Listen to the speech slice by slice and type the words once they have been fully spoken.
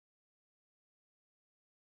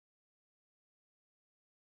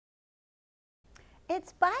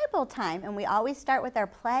It's Bible time, and we always start with our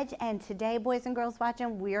pledge, and today, boys and girls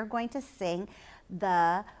watching, we're going to sing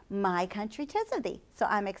the My Country 'Tis of Thee. So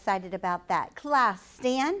I'm excited about that. Class,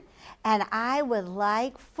 stand, and I would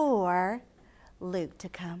like for Luke to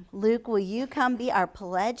come. Luke, will you come be our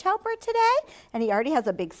pledge helper today? And he already has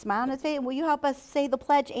a big smile on his face. Will you help us say the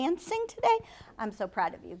pledge and sing today? I'm so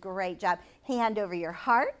proud of you. Great job. Hand over your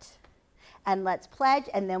heart, and let's pledge,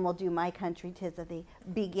 and then we'll do My Country 'Tis of Thee.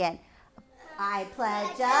 Begin. I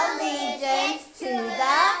pledge allegiance to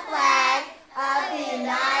the flag of the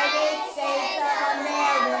United States of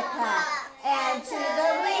America and to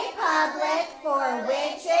the republic for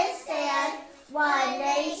which it stands, one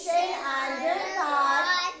nation under God,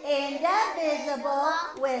 indivisible,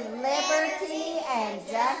 with liberty and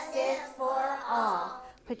justice for all.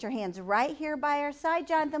 Put your hands right here by our side.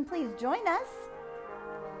 Jonathan, please join us.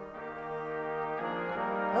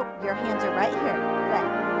 Oh, your hands are right here. Good.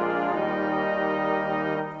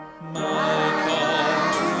 My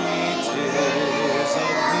country, 'tis of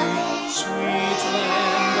thee, sweet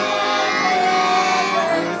land of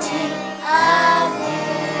liberty, of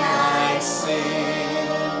thee I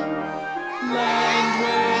sing. Land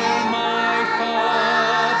where my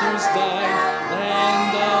fathers died,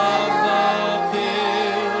 land of the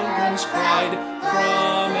pilgrim's pride,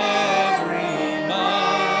 from every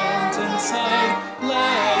mountainside,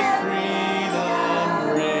 let freedom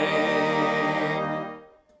ring.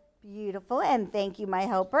 Beautiful, and thank you, my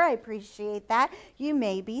helper. I appreciate that. You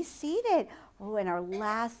may be seated. Oh, in our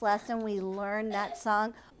last lesson, we learned that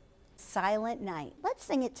song, Silent Night. Let's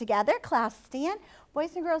sing it together. Class, stand.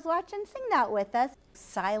 Boys and girls watching, sing that with us.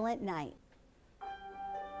 Silent Night.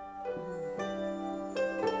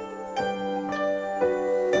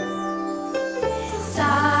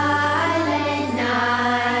 Silent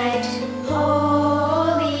night,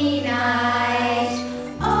 holy night,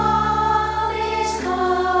 all is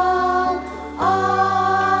calm,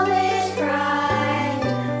 all is bright,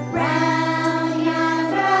 round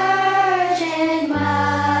young virgin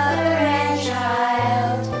mother and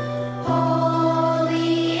child,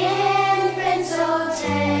 holy infant so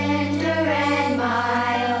tender and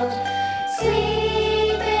mild,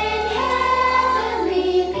 sleep in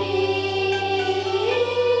heavenly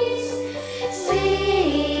peace,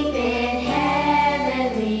 sleep in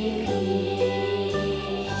heavenly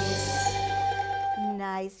peace.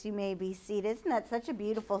 Nice, you may be seated. Isn't that such a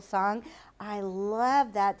beautiful song? I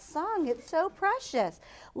love that song. It's so precious.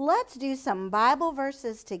 Let's do some Bible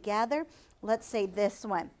verses together. Let's say this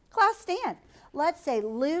one. Class, stand. Let's say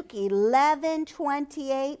Luke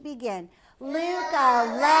 11:28. Begin. Luke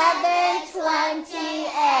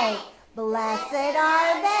 11:28. Blessed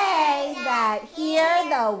are they that hear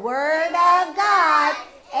the word of God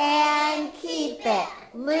and keep it.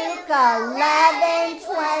 Luke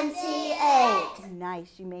 11:28.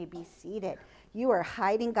 Nice, you may be seated. You are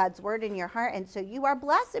hiding God's word in your heart, and so you are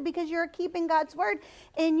blessed because you're keeping God's word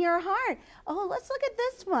in your heart. Oh, let's look at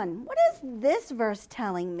this one. What is this verse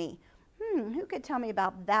telling me? Who could tell me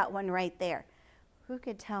about that one right there? Who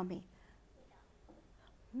could tell me?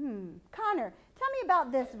 Connor, tell me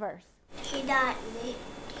about this verse. He done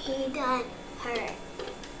hurt.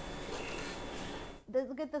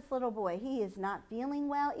 Look at this little boy. He is not feeling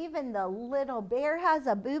well. Even the little bear has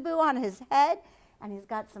a boo-boo on his head, and he's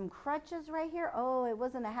got some crutches right here. Oh, it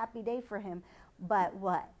wasn't a happy day for him. But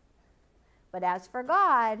what? But as for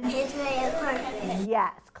God, His way is perfect.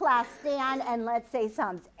 yes. Class, stand, and let's say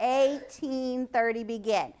Psalms 18:30.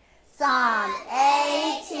 Begin. Psalm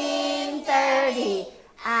 18:30.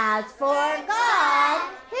 As for God,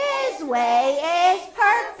 His way is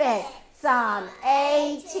perfect. Psalm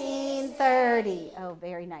 18:30. Oh,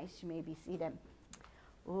 very nice. You may be seated.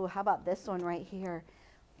 Ooh, how about this one right here?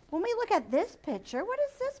 When we look at this picture, what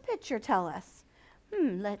does this picture tell us?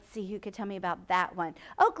 Let's see who could tell me about that one.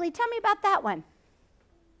 Oakley, tell me about that one.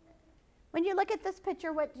 When you look at this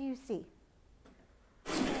picture, what do you see?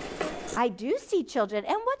 I do see children.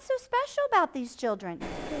 And what's so special about these children?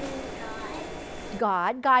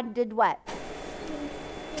 God. God did what?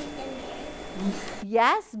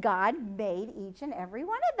 Yes, God made each and every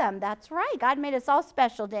one of them. That's right. God made us all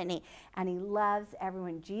special, didn't He? And He loves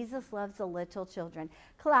everyone. Jesus loves the little children.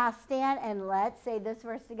 Class, stand, and let's say this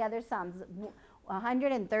verse together. Psalms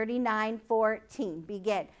 139:14.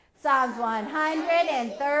 Begin. Psalms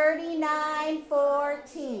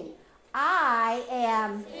 139:14. I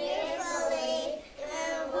am Fearfully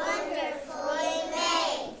and wonderfully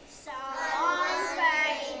made. Psalm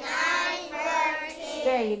 139:14.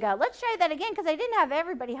 There you go. Let's try that again because I didn't have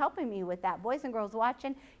everybody helping me with that. Boys and girls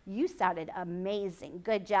watching, you sounded amazing.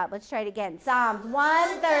 Good job. Let's try it again. Psalms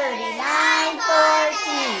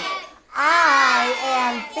 139:14. I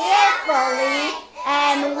am fearfully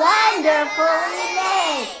and wonderfully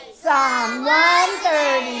made. Psalm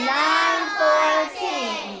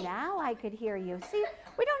 139:14. Now I could hear you. See,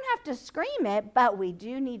 we don't have to scream it, but we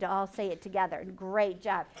do need to all say it together. Great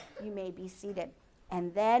job. You may be seated.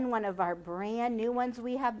 And then one of our brand new ones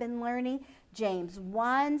we have been learning, James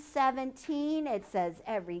 1:17. It says,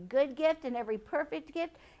 every good gift and every perfect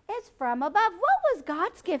gift is from above. What was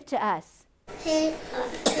God's gift to us? His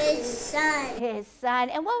son. His son.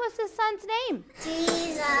 And what was his son's name?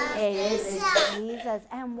 Jesus. It is Jesus.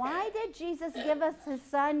 And why did Jesus give us his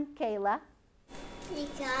son, Kayla?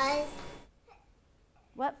 Because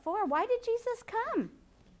What for? Why did Jesus come?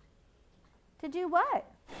 To do what?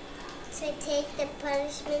 to take the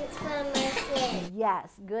punishment from our sin.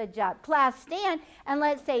 Yes, good job. Class, stand and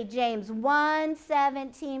let's say James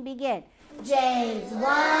 1:17 begin. James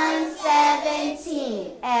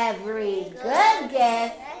 1:17. Every good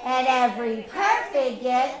gift and every perfect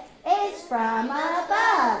gift is from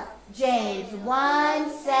above. James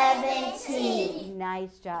 1:17.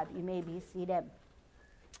 Nice job. You may be seated.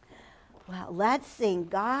 Well, let's sing.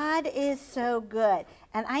 God is so good.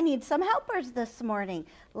 And I need some helpers this morning.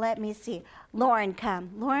 Let me see. Lauren,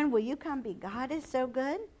 come. Lauren, will you come be God is so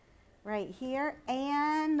good? Right here.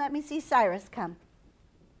 And let me see Cyrus come.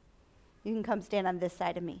 You can come stand on this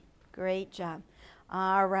side of me. Great job.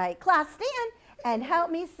 All right. Class, stand and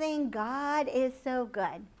help me sing God is so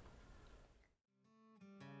good.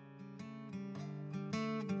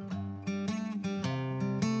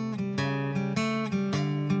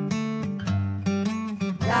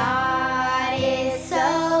 God is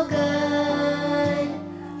so good.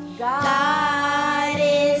 God, God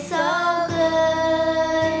is so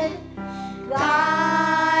good.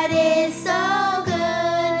 God is so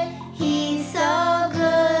good. He's so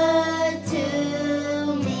good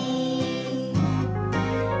to me.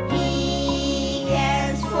 He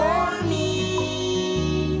cares for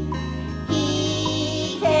me.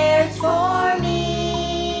 He cares for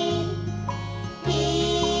me.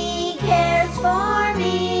 He cares for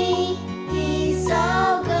me. He's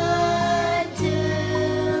so good to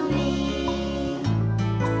me.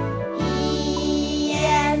 He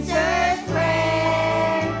answers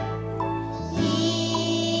prayer.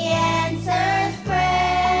 He answers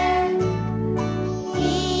prayer.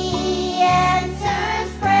 He answers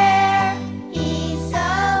prayer. He's so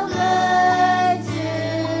good to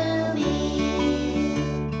me.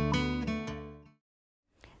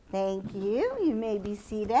 Thank you. You may be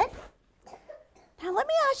seated. Now let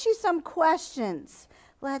me ask you some questions.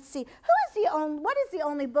 Let's see. What is the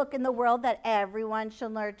only book in the world that everyone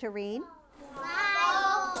should learn to read?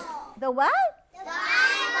 Bible. The what? The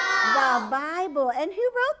Bible. The Bible. And who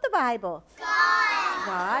wrote the Bible? God.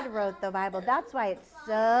 God wrote the Bible. That's why it's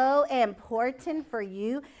so important for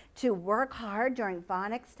you to work hard during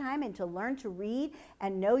phonics time and to learn to read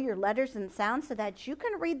and know your letters and sounds so that you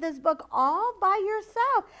can read this book all by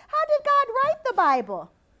yourself. How did God write the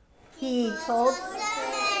Bible? He told.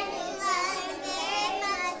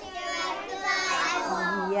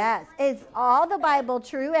 Yes. Is all the Bible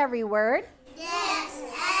true, every word? Yes,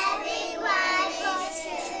 every word is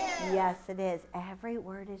true. Yes, it is. Every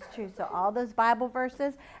word is true. So all those Bible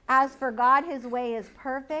verses, as for God, his way is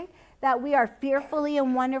perfect, that we are fearfully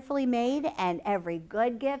and wonderfully made, and every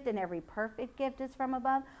good gift and every perfect gift is from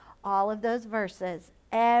above. All of those verses,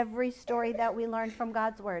 every story that we learn from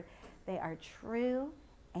God's word, they are true,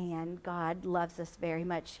 and God loves us very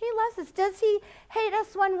much. He loves us. Does he hate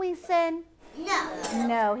us when we sin? No.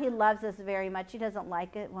 No, he loves us very much. He doesn't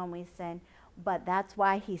like it when we sin, but that's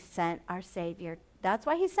why he sent our Savior. That's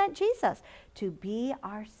why he sent Jesus, to be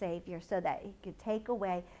our Savior so that he could take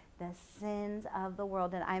away the sins of the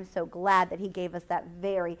world. And I'm so glad that he gave us that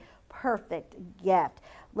very perfect gift.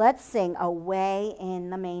 Let's sing Away in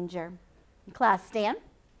the Manger. Class, stand.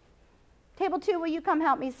 Table 2, will you come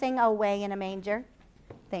help me sing Away in a Manger?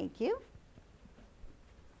 Thank you.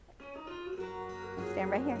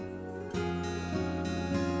 Stand right here.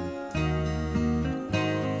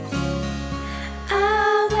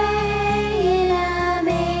 Away in a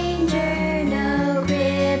manger, no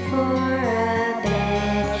crib for a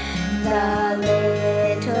bed. The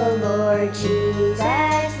little Lord Jesus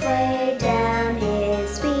laid down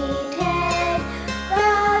his sweet head.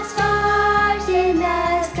 The stars in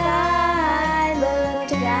the sky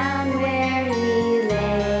looked down where he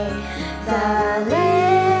lay. The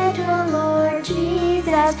little Lord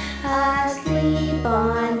Jesus asleep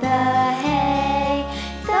on the hay.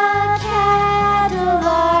 The cattle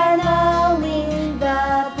are lowing,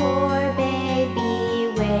 the poor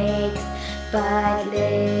baby wakes. But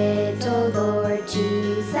little Lord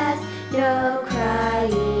Jesus, no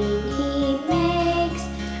crying he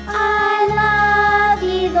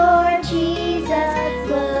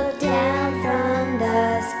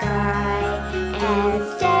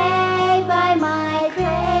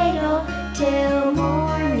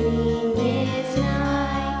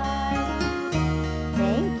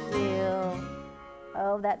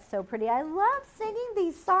that's so pretty. I love singing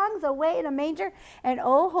these songs, Away in a Manger and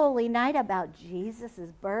Oh Holy Night, about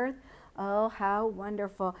Jesus' birth. Oh, how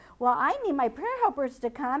wonderful. Well, I need my prayer helpers to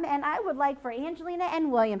come, and I would like for Angelina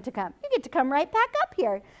and William to come. You get to come right back up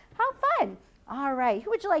here. How fun. All right. Who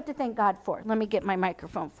would you like to thank God for? Let me get my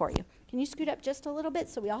microphone for you. Can you scoot up just a little bit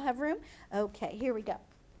so we all have room? Okay, here we go.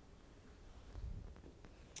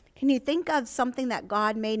 Can you think of something that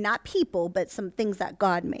God made, not people, but some things that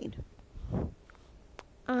God made?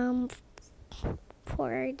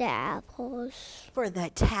 For the apples. For the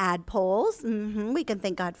tadpoles. We can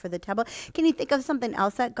thank God for the tadpole. Can you think of something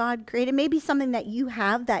else that God created? Maybe something that you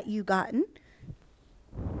have that you gotten?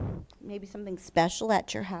 Maybe something special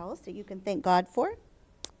at your house that you can thank God for?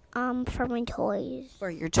 For my toys. For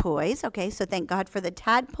your toys. Okay, so thank God for the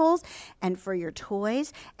tadpoles and for your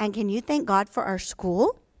toys. And can you thank God for our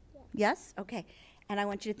school? Yes? Okay. And I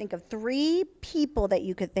want you to think of 3 people that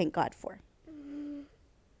you could thank God for.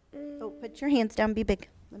 Oh, put your hands down. Be big.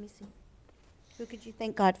 Let me see. Who could you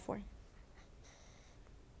thank God for?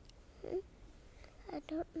 I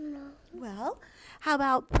don't know. Well, how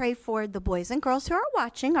about pray for the boys and girls who are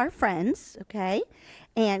watching, our friends, okay?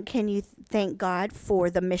 And can you thank God for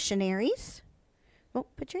the missionaries? Oh,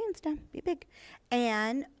 put your hands down. Be big.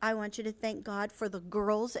 And I want you to thank God for the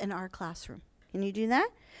girls in our classroom. Can you do that?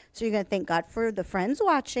 So you're going to thank God for the friends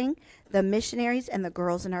watching, the missionaries, and the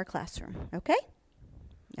girls in our classroom, okay?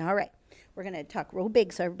 All right. We're going to talk real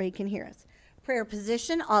big so everybody can hear us. Prayer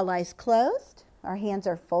position, all eyes closed. Our hands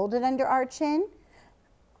are folded under our chin,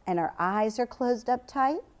 and our eyes are closed up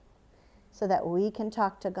tight so that we can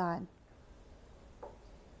talk to God.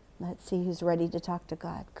 Let's see who's ready to talk to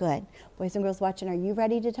God. Good. Boys and girls watching, are you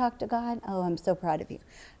ready to talk to God? Oh, I'm so proud of you.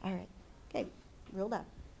 All right. Okay, real loud.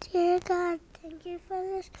 Dear God, thank you for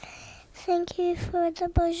this. Thank you for the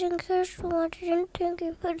boys and girls watching. Thank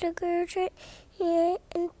you for the girls right here.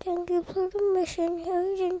 And thank you for the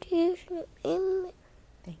missionaries in Jesus' name. Amen.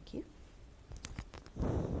 Thank you.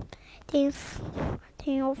 Thank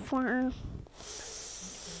you for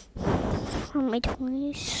my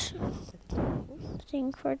toys. Thank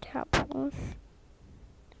you for tadpoles.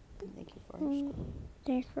 Thank you for our school.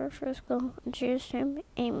 Thank you for school. In Jesus' name,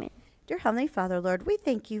 amen. Dear Heavenly Father, Lord, we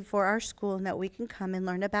thank you for our school and that we can come and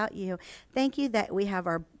learn about you. Thank you that we have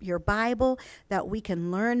your Bible, that we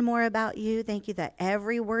can learn more about you. Thank you that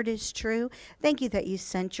every word is true. Thank you that you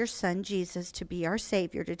sent your son, Jesus, to be our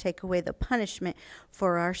Savior, to take away the punishment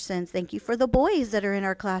for our sins. Thank you for the boys that are in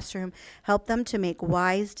our classroom. Help them to make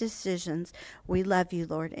wise decisions. We love you,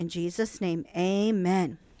 Lord. In Jesus' name,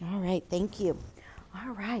 amen. All right, thank you.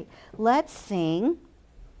 All right, let's sing.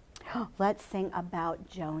 Let's sing about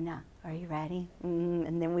Jonah. Are you ready?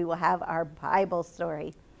 And then we will have our Bible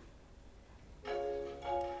story. Come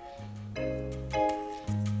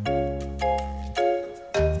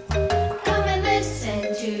and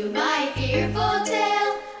listen to my fearful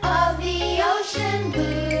tale of the ocean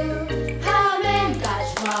blue. How men got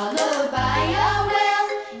swallowed by a whale.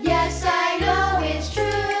 Yes, I know it's true.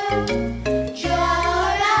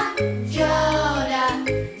 Jonah, Jonah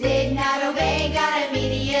did not obey God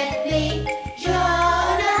immediately.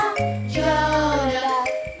 Jonah, Jonah,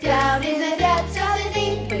 down in the depths of the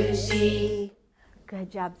deep blue sea.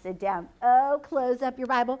 Good job. Sit down. Oh, close up your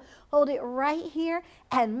Bible. Hold it right here.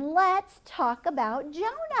 And let's talk about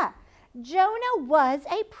Jonah. Jonah was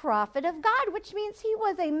a prophet of God, which means he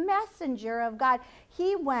was a messenger of God.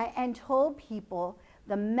 He went and told people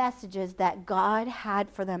the messages that God had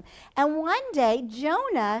for them. And one day,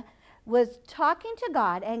 Jonah was talking to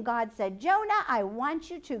God, and God said, Jonah, I want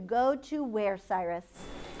you to go to where, Cyrus?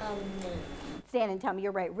 Stand and tell me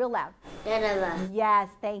you're right, real loud. Nineveh. Yes,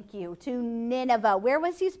 thank you. To Nineveh. Where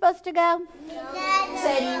was he supposed to go? To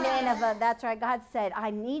Nineveh. That's right. God said, I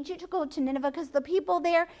need you to go to Nineveh because the people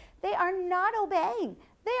there, they are not obeying.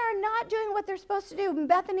 They are not doing what they're supposed to do.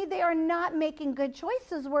 Bethany, they are not making good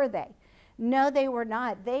choices, were they? No, they were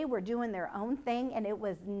not. They were doing their own thing, and it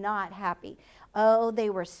was not happy. Oh, they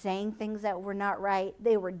were saying things that were not right.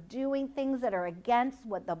 They were doing things that are against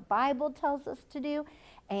what the Bible tells us to do.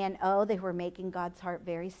 And oh, they were making God's heart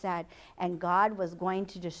very sad. And God was going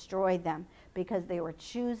to destroy them because they were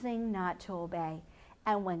choosing not to obey.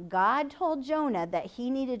 And when God told Jonah that he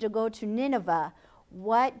needed to go to Nineveh,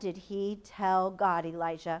 what did he tell God,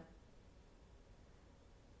 Elijah?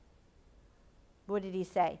 What did he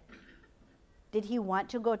say? Did he want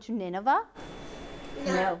to go to Nineveh?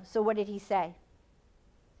 No. So what did he say?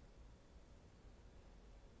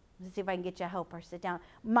 Let's see if I can get you a helper. Sit down.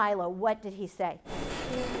 Milo, what did he say?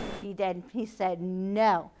 He did. He said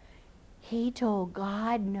no. He told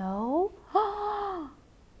God no.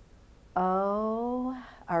 Oh,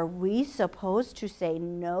 Are we supposed to say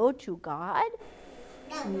no to God?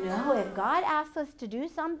 No. If God asks us to do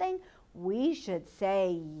something, we should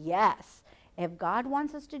say yes. If God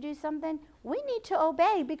wants us to do something, we need to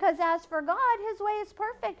obey, because as for God, his way is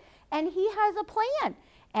perfect and he has a plan.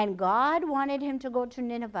 And God wanted him to go to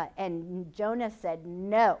Nineveh, and Jonah said,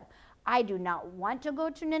 no, I do not want to go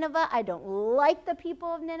to Nineveh. I don't like the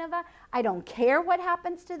people of Nineveh. I don't care what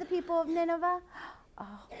happens to the people of Nineveh.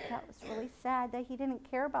 Oh, that was really sad that he didn't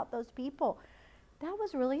care about those people. That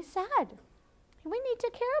was really sad. We need to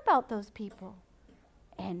care about those people.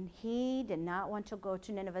 And he did not want to go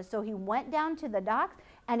to Nineveh. So he went down to the docks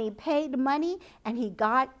and he paid money and he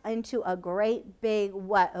got into a great big,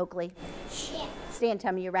 what, Oakley? Ship. Stan,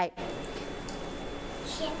 tell me you're right.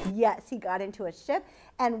 Ship. Yes, he got into a ship.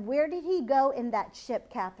 And where did he go in that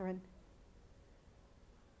ship, Catherine?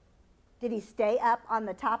 Did he stay up on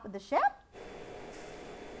the top of the ship?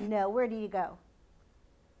 No, where did he go?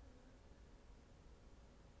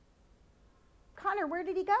 Connor, where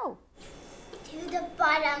did he go? To the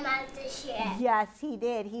bottom of the ship. Yes, he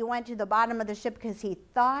did. He went to the bottom of the ship because he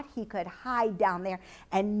thought he could hide down there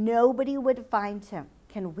and nobody would find him.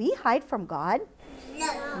 Can we hide from God?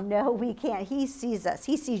 No. No, we can't. He sees us.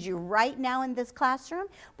 He sees you right now in this classroom.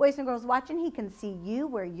 Boys and girls watching, he can see you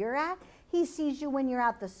where you're at. He sees you when you're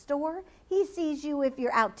at the store. He sees you if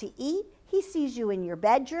you're out to eat. He sees you in your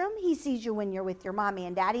bedroom. He sees you when you're with your mommy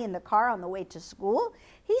and daddy in the car on the way to school.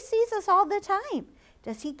 He sees us all the time.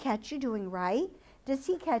 Does he catch you doing right? Does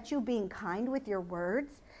he catch you being kind with your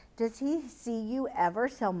words? Does he see you ever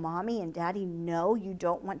tell mommy and daddy no, you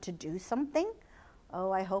don't want to do something?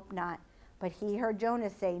 Oh, I hope not. But he heard Jonah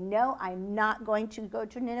say, no, I'm not going to go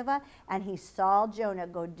to Nineveh. And he saw Jonah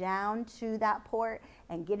go down to that port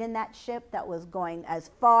and get in that ship that was going as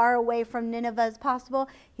far away from Nineveh as possible.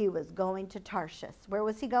 He was going to Tarshish. Where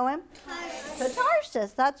was he going? Tarshish. To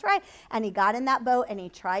Tarshish, that's right. And he got in that boat and he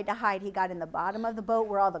tried to hide. He got in the bottom of the boat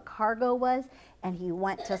where all the cargo was and he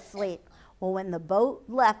went to sleep. Well, when the boat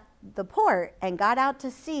left the port and got out to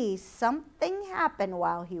sea, something happened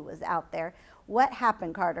while he was out there. What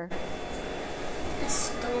happened, Carter? A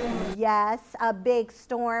storm. Yes, a big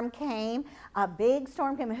storm came. A big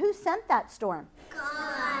storm came. Who sent that storm?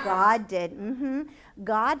 God. God did.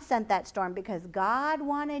 God sent that storm because God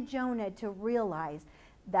wanted Jonah to realize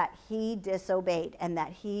that he disobeyed and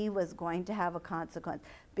that he was going to have a consequence.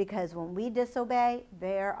 Because when we disobey,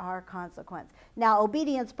 there are consequences. Now,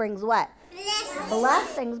 obedience brings what?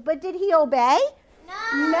 Blessings. But did he obey?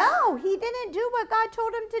 No, he didn't do what God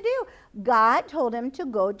told him to do. God told him to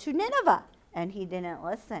go to Nineveh, and he didn't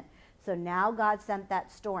listen. So now God sent that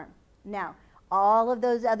storm. Now, all of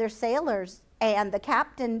those other sailors and the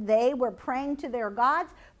captain, they were praying to their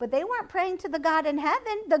gods, but they weren't praying to the God in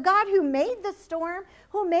heaven, the God who made the storm,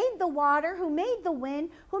 who made the water, who made the wind,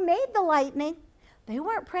 who made the lightning. They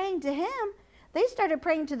weren't praying to him. They started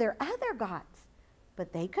praying to their other gods,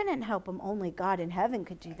 but they couldn't help them. Only God in heaven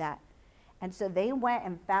could do that. And so they went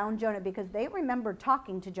and found Jonah because they remembered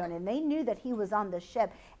talking to Jonah and they knew that he was on the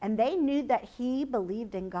ship and they knew that he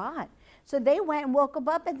believed in God. So they went and woke him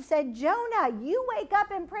up and said, Jonah, you wake up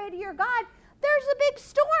and pray to your God. There's a big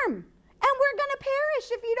storm and we're going to perish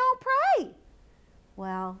if you don't pray.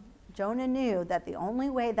 Well, Jonah knew that the only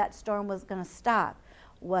way that storm was going to stop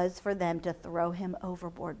was for them to throw him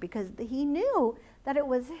overboard because he knew that it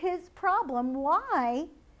was his problem why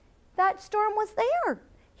that storm was there.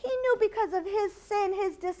 He knew because of his sin,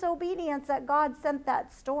 his disobedience, that God sent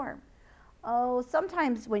that storm. Oh,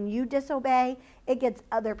 sometimes when you disobey, it gets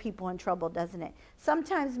other people in trouble, doesn't it?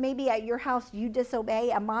 Sometimes maybe at your house you disobey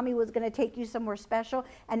and mommy was going to take you somewhere special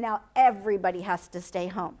and now everybody has to stay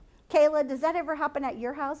home. Kayla, does that ever happen at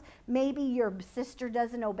your house? Maybe your sister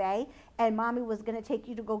doesn't obey and mommy was going to take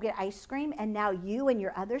you to go get ice cream and now you and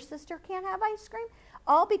your other sister can't have ice cream?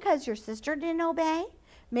 All because your sister didn't obey?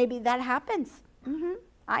 Maybe that happens.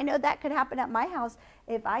 I know that could happen at my house.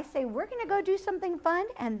 If I say we're going to go do something fun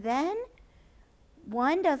and then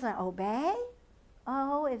one doesn't obey,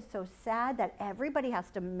 oh, it's so sad that everybody has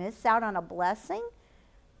to miss out on a blessing.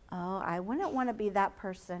 Oh, I wouldn't want to be that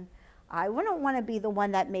person. I wouldn't want to be the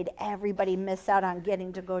one that made everybody miss out on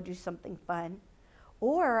getting to go do something fun.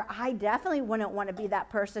 Or I definitely wouldn't want to be that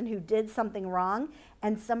person who did something wrong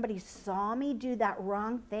and somebody saw me do that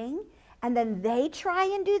wrong thing and then they try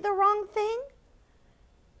and do the wrong thing.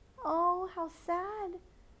 Oh, how sad.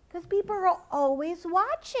 Because people are always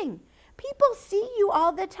watching. People see you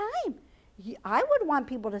all the time. I would want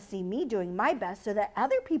people to see me doing my best so that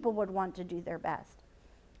other people would want to do their best.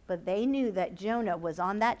 But they knew that Jonah was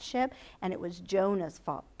on that ship and it was Jonah's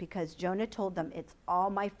fault because Jonah told them, it's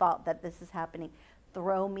all my fault that this is happening.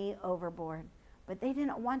 Throw me overboard. But they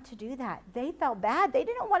didn't want to do that. They felt bad. They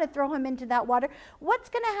didn't want to throw him into that water. What's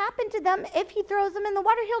going to happen to them if he throws them in the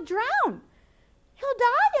water? He'll drown. He'll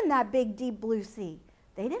die in that big, deep blue sea.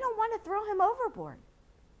 They didn't want to throw him overboard.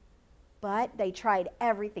 But they tried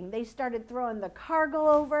everything. They started throwing the cargo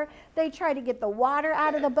over. They tried to get the water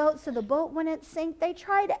out of the boat so the boat wouldn't sink. They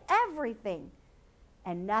tried everything.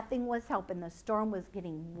 And nothing was helping. The storm was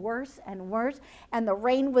getting worse and worse. And the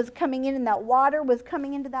rain was coming in, and that water was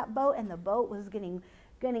coming into that boat. And the boat was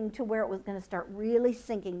getting to where it was going to start really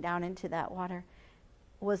sinking down into that water.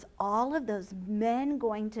 Was all of those men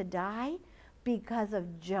going to die because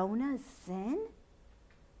of Jonah's sin?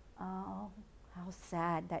 Oh, how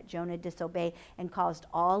sad that Jonah disobeyed and caused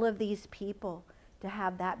all of these people to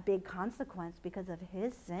have that big consequence because of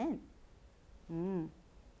his sin.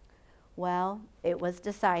 Well, it was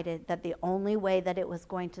decided that the only way that it was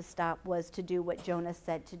going to stop was to do what Jonah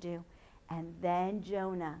said to do. And then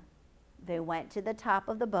Jonah, they went to the top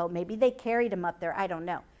of the boat. Maybe they carried him up there, I don't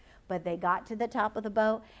know. But they got to the top of the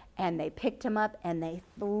boat, and they picked him up, and they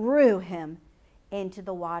threw him into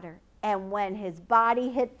the water. And when his body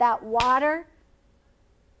hit that water,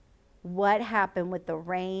 what happened with the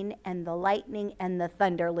rain and the lightning and the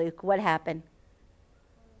thunder, Luke? What happened?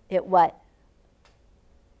 It what?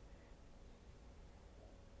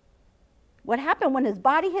 What happened when his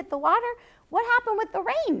body hit the water? What happened with the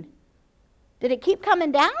rain? Did it keep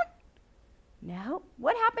coming down? No.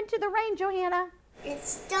 What happened to the rain, Johanna? It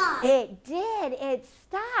stopped. It did. It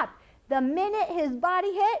stopped. The minute his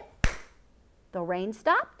body hit, the rain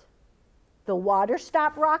stopped. The water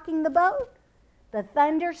stopped rocking the boat. The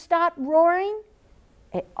thunder stopped roaring.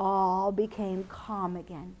 It all became calm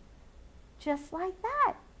again. Just like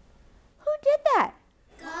that. Who did that?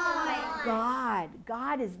 God.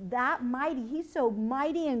 God is that mighty. He's so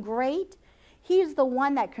mighty and great. He's the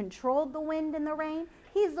one that controlled the wind and the rain.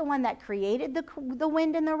 He's the one that created the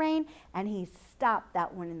wind and the rain, and he stopped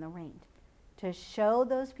that wind and the rain to show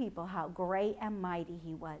those people how great and mighty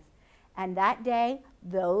he was. And that day,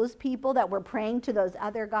 those people that were praying to those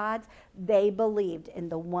other gods, they believed in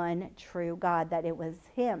the one true God, that it was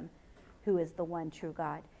him who is the one true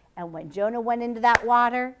God. And when Jonah went into that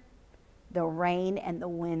water, the rain and the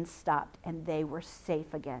wind stopped, and they were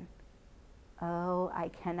safe again. Oh, I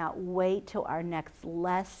cannot wait till our next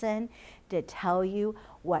lesson to tell you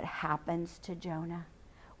what happens to Jonah.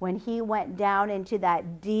 When he went down into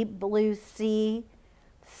that deep blue sea,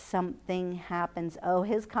 something happens. Oh,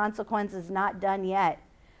 his consequence is not done yet.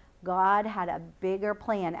 God had a bigger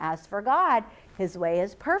plan. As for God, his way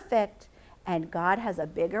is perfect, and God has a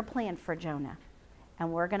bigger plan for Jonah.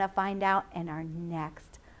 And we're going to find out in our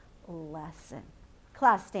next lesson.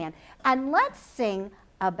 Class, stand. And let's sing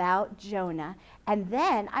about Jonah. And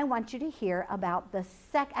then I want you to hear about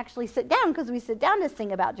actually sit down, because we sit down to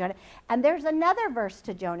sing about Jonah. And there's another verse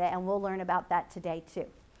to Jonah, and we'll learn about that today too.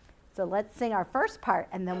 So let's sing our first part,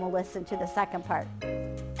 and then we'll listen to the second part. Come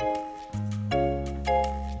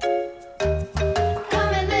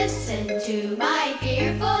and listen to my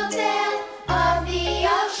fearful tale of the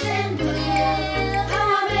ocean blue.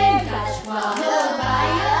 How a man got swallowed by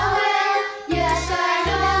a whale. Yes, I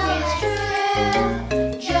know it's true.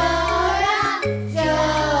 Jonah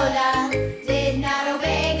did not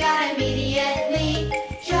obey God immediately.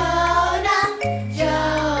 Jonah,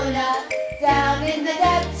 down in the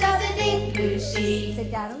depths of the deep blue sea.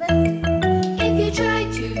 Sit down and listen. If you try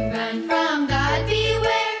to run from God,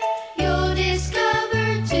 beware. You'll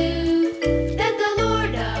discover too that the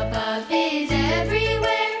Lord above is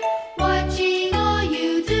everywhere, watching all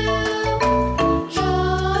you do.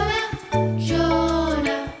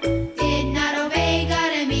 Jonah did not obey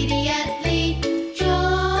God immediately.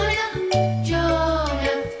 Jonah,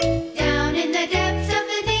 down in the depths of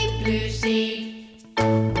the deep blue sea.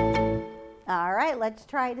 All right, let's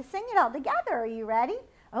try to sing it all together. Are you ready?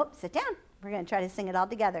 Oh, sit down. We're going to try to sing it all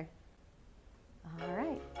together. All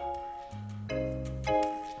right.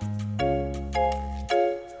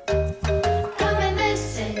 Come and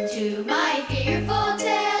listen to my fearful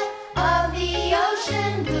tale of the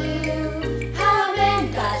ocean blue. How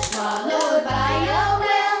men got swallowed by a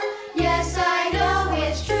whale. Yes, I know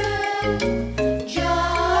it's true.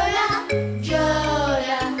 Jonah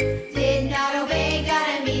did not obey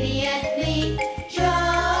God immediately.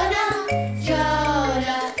 Jonah,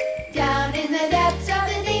 down in the depths of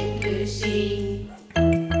the deep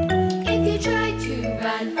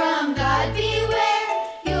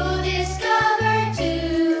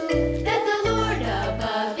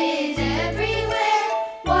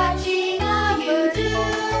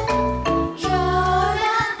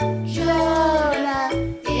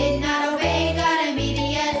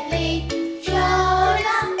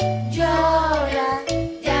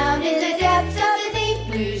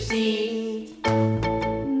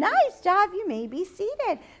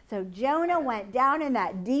So Jonah went down in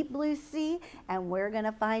that deep blue sea, and we're going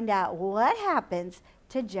to find out what happens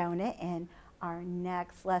to Jonah in our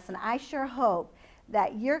next lesson. I sure hope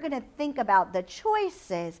that you're going to think about the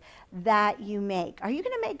choices that you make. Are you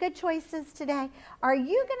going to make good choices today? Are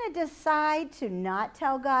you going to decide to not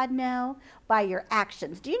tell God no by your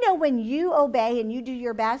actions? Do you know when you obey and you do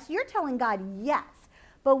your best, you're telling God yes.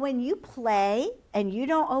 But when you play and you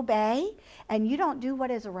don't obey and you don't do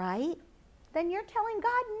what is right, then you're telling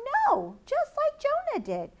God no, just like Jonah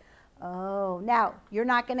did. Oh, now you're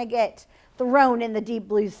not going to get thrown in the deep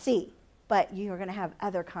blue sea, but you're going to have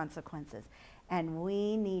other consequences. And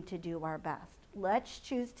we need to do our best. Let's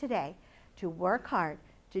choose today to work hard,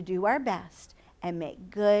 to do our best, and make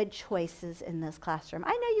good choices in this classroom.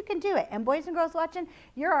 I know you can do it. And boys and girls watching,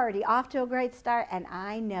 you're already off to a great start, and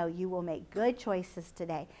I know you will make good choices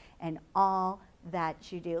today in all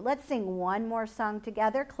that you do. Let's sing one more song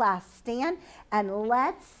together. Class, stand, and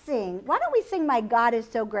let's sing. Why don't we sing My God Is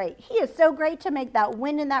So Great? He is so great to make that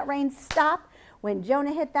wind and that rain stop when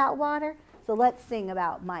Jonah hit that water. So let's sing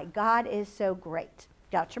about My God Is So Great.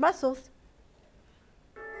 Get out your muscles.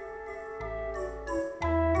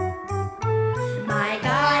 My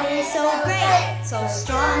God is so great, so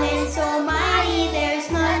strong and so mighty, there's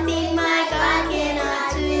nothing my God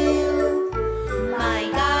cannot do. My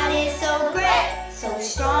God is so great, so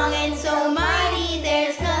strong and so mighty,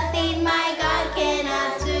 there's nothing my God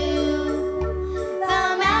cannot do.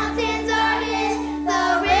 The mountains are His,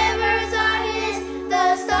 the rivers are His,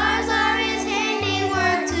 the stars are His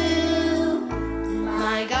handiwork too.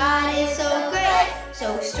 My God is so great,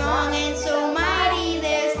 so strong and so mighty,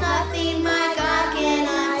 there's nothing my God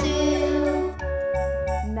cannot do.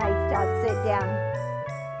 Nice job. Sit down.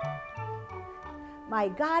 My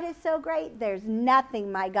God is so great, there's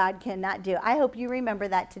nothing my God cannot do. I hope you remember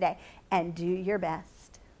that today and do your best.